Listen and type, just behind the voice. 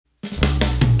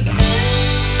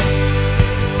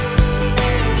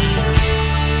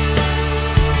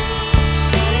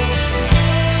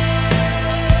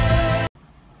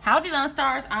Hello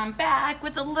stars, I'm back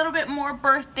with a little bit more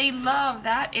birthday love.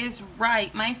 That is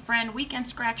right. My friend Weekend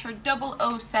Scratcher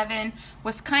 007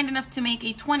 was kind enough to make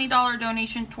a $20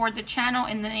 donation toward the channel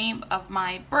in the name of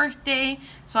my birthday.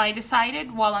 So I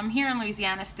decided while I'm here in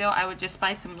Louisiana still, I would just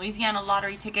buy some Louisiana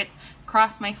lottery tickets,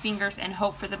 cross my fingers and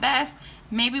hope for the best.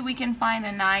 Maybe we can find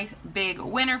a nice big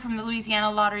winner from the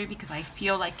Louisiana lottery because I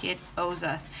feel like it owes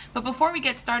us. But before we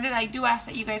get started, I do ask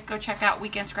that you guys go check out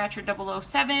Weekend Scratcher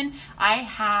 007. I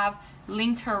have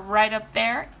linked her right up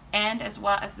there and as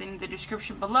well as in the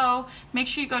description below. Make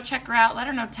sure you go check her out. Let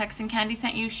her know Texan Candy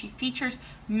sent you. She features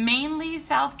mainly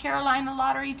South Carolina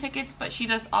lottery tickets, but she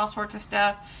does all sorts of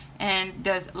stuff and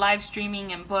does live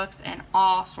streaming and books and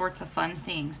all sorts of fun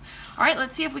things. All right,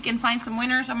 let's see if we can find some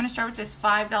winners. I'm going to start with this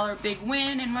 $5 big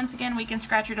win. And once again, Weekend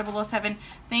Scratcher 007,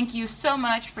 thank you so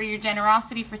much for your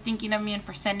generosity, for thinking of me, and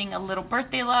for sending a little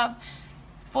birthday love.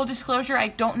 Full disclosure, I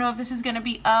don't know if this is going to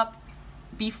be up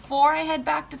before I head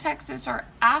back to Texas or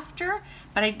after,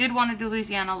 but I did want to do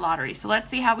Louisiana lottery. So let's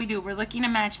see how we do. We're looking to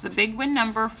match the big win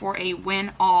number for a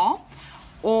win all,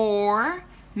 or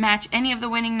match any of the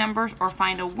winning numbers, or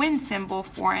find a win symbol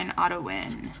for an auto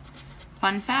win.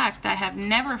 Fun fact, I have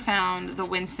never found the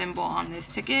win symbol on this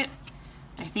ticket.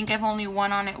 I think I've only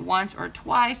won on it once or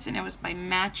twice, and it was by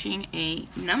matching a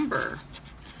number.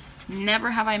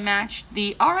 Never have I matched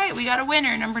the, all right, we got a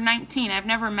winner, number 19. I've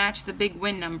never matched the big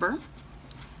win number.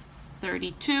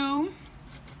 32.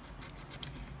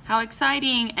 How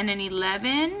exciting. And an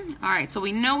 11. All right, so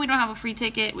we know we don't have a free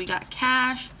ticket. We got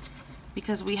cash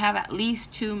because we have at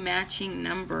least 2 matching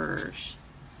numbers.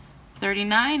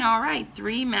 39. All right,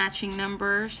 3 matching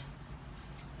numbers.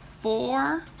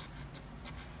 4,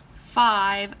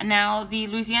 5. Now the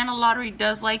Louisiana lottery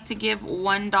does like to give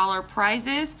 $1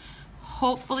 prizes.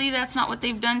 Hopefully that's not what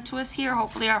they've done to us here.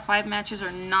 Hopefully our 5 matches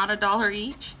are not $1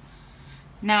 each.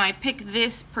 Now I picked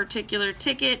this particular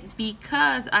ticket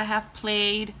because I have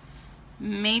played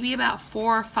maybe about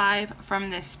 4 or 5 from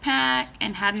this pack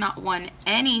and had not won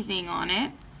anything on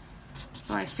it.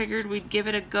 So I figured we'd give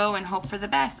it a go and hope for the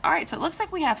best. All right, so it looks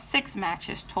like we have 6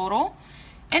 matches total.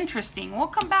 Interesting. We'll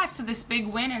come back to this big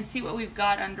win and see what we've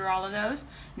got under all of those.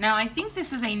 Now I think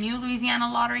this is a new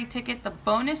Louisiana lottery ticket, the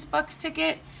bonus bucks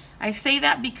ticket. I say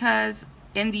that because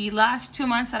in the last 2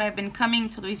 months that I've been coming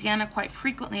to Louisiana quite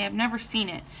frequently, I've never seen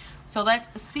it. So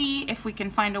let's see if we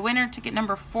can find a winner. Ticket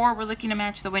number 4, we're looking to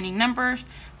match the winning numbers,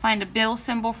 find a bill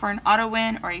symbol for an auto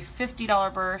win, or a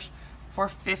 $50 burst for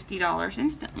 $50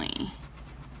 instantly.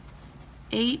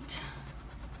 8,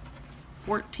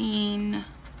 14,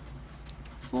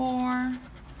 4,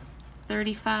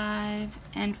 35,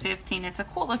 and 15. It's a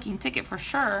cool looking ticket for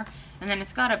sure. And then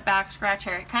it's got a back scratch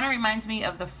here. It kind of reminds me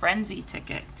of the Frenzy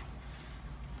ticket.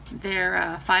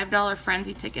 Their $5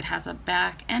 Frenzy ticket has a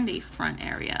back and a front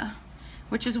area,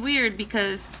 which is weird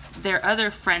because their other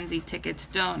Frenzy tickets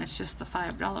don't. It's just the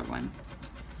 $5 one.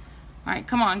 All right,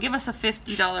 come on, give us a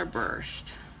 $50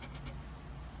 burst.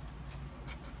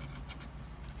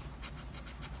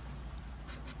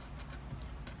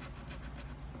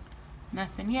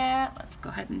 Nothing yet. Let's go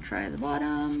ahead and try the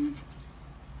bottom.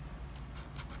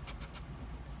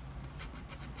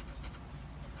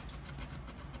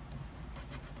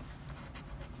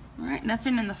 All right,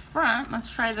 nothing in the front.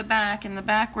 Let's try the back. In the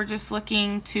back, we're just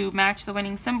looking to match the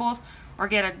winning symbols or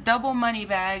get a double money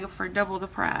bag for double the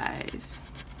prize.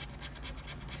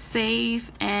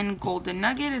 Save and golden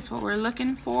nugget is what we're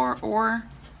looking for, or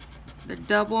the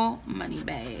double money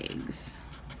bags.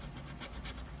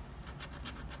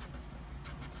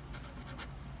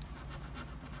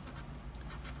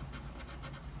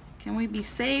 Can we be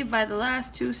saved by the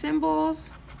last 2 symbols?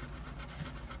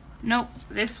 Nope,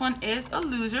 this one is a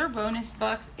loser. Bonus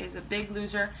bucks is a big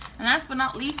loser. And last but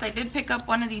not least, I did pick up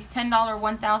one of these $10,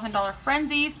 $1,000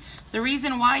 frenzies. The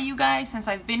reason why, you guys, since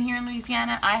I've been here in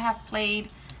Louisiana, I have played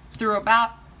through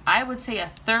about, I would say,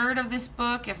 1/3 of this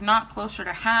book, if not closer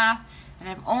to half. And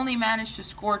I've only managed to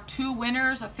score 2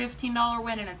 winners, a $15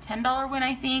 win and a $10 win,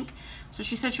 I think. So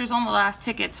she said she was on the last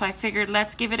ticket, so I figured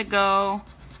let's give it a go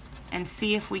and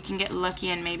see if we can get lucky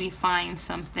and maybe find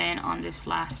something on this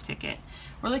last ticket.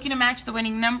 We're looking to match the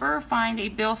winning number, find a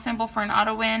bill symbol for an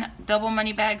auto win, double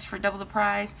money bags for double the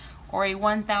prize, or a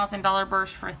 $1,000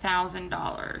 burst for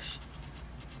 $1,000.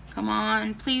 Come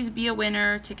on, please be a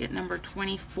winner. Ticket number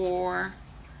 24,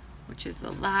 which is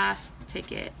the last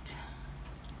ticket.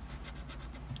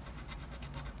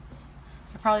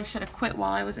 I probably should have quit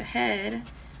while I was ahead.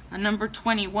 On number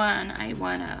 21, I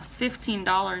won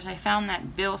 $15. I found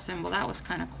that bill symbol. That was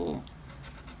kind of cool.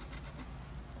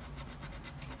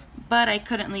 But I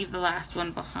couldn't leave the last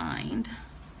one behind.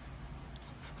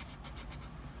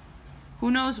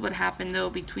 Who knows what happened though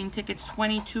between tickets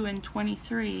 22 and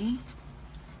 23.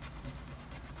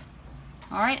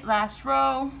 All right, last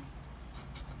row.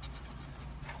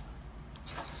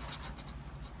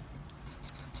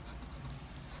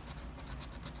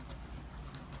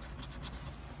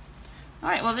 All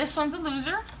right, well, this one's a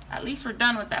loser. At least we're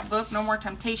done with that book. No more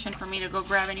temptation for me to go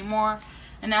grab any more.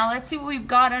 And now let's see what we've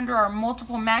got under our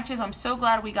multiple matches. I'm so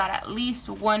glad we got at least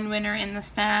one winner in the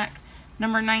stack.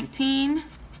 Number 19.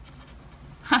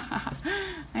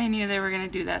 I knew they were going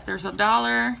to do that. There's a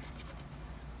dollar.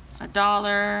 A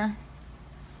dollar.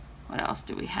 What else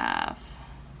do we have?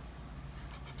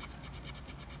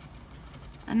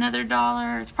 Another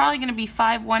dollar. It's probably going to be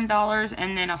 5 $1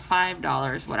 and then a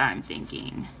 $5 is what I'm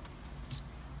thinking.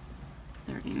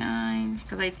 39,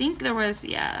 because I think there was,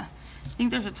 yeah, I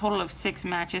think there's a total of 6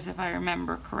 matches if I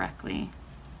remember correctly.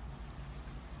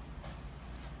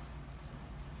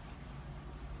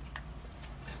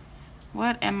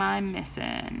 What am I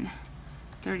missing?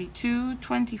 32,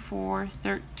 24,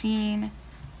 13,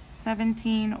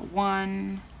 17,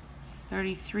 1,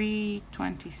 33,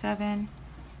 27,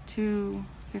 2,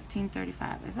 15,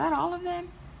 35. Is that all of them?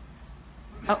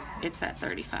 Oh, it's that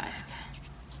 35.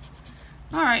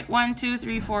 All right, 1, 2,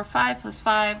 3, 4, 5 plus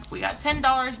 5. We got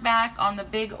 $10 back on the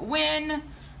big win,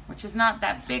 which is not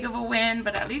that big of a win,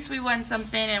 but at least we won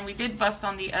something, and we did bust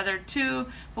on the other 2.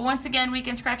 But once again,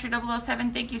 Weekend Scratcher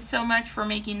 007, thank you so much for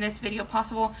making this video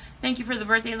possible. Thank you for the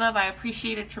birthday love. I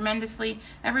appreciate it tremendously.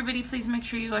 Everybody, please make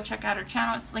sure you go check out our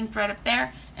channel. It's linked right up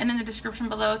there and in the description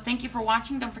below. Thank you for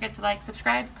watching. Don't forget to like,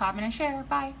 subscribe, comment, and share.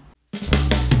 Bye.